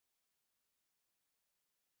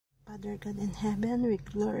Father God in heaven, we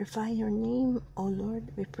glorify your name, O Lord.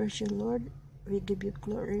 We praise you, Lord. We give you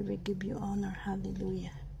glory, we give you honor.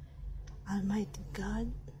 Hallelujah. Almighty God,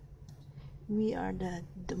 we are the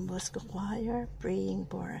Don Bosco Choir praying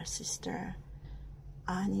for our sister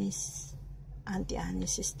Auntie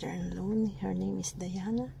Annie's sister-in-law. Her name is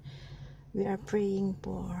Diana. We are praying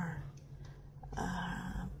for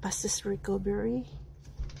fastest recovery,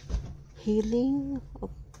 healing of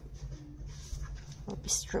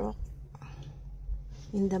stroke.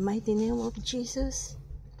 In the mighty name of Jesus,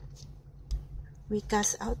 we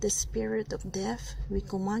cast out the spirit of death. We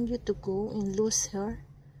command you to go and loose her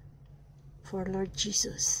for Lord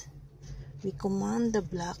Jesus. We command the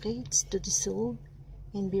blockage to dissolve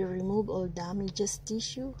and be removed. All damages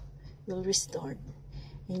tissue will restored.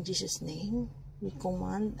 In Jesus' name, we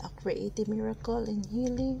command a creative miracle and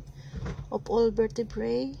healing of all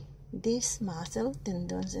vertebrae, discs, muscle,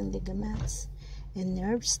 tendons, and ligaments, and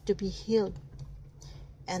nerves to be healed.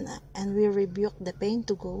 And we rebuke the pain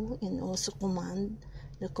to go, and also command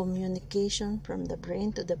the communication from the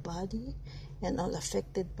brain to the body and all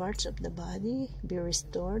affected parts of the body be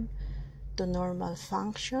restored to normal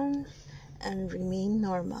function and remain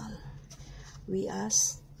normal. We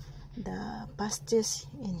ask the fastest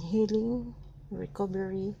in healing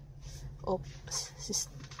recovery of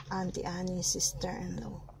Auntie Annie's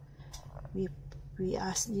sister-in-law. We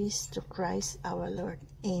ask this to Christ our Lord.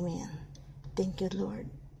 Amen. Thank you, Lord.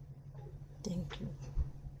 Thank you.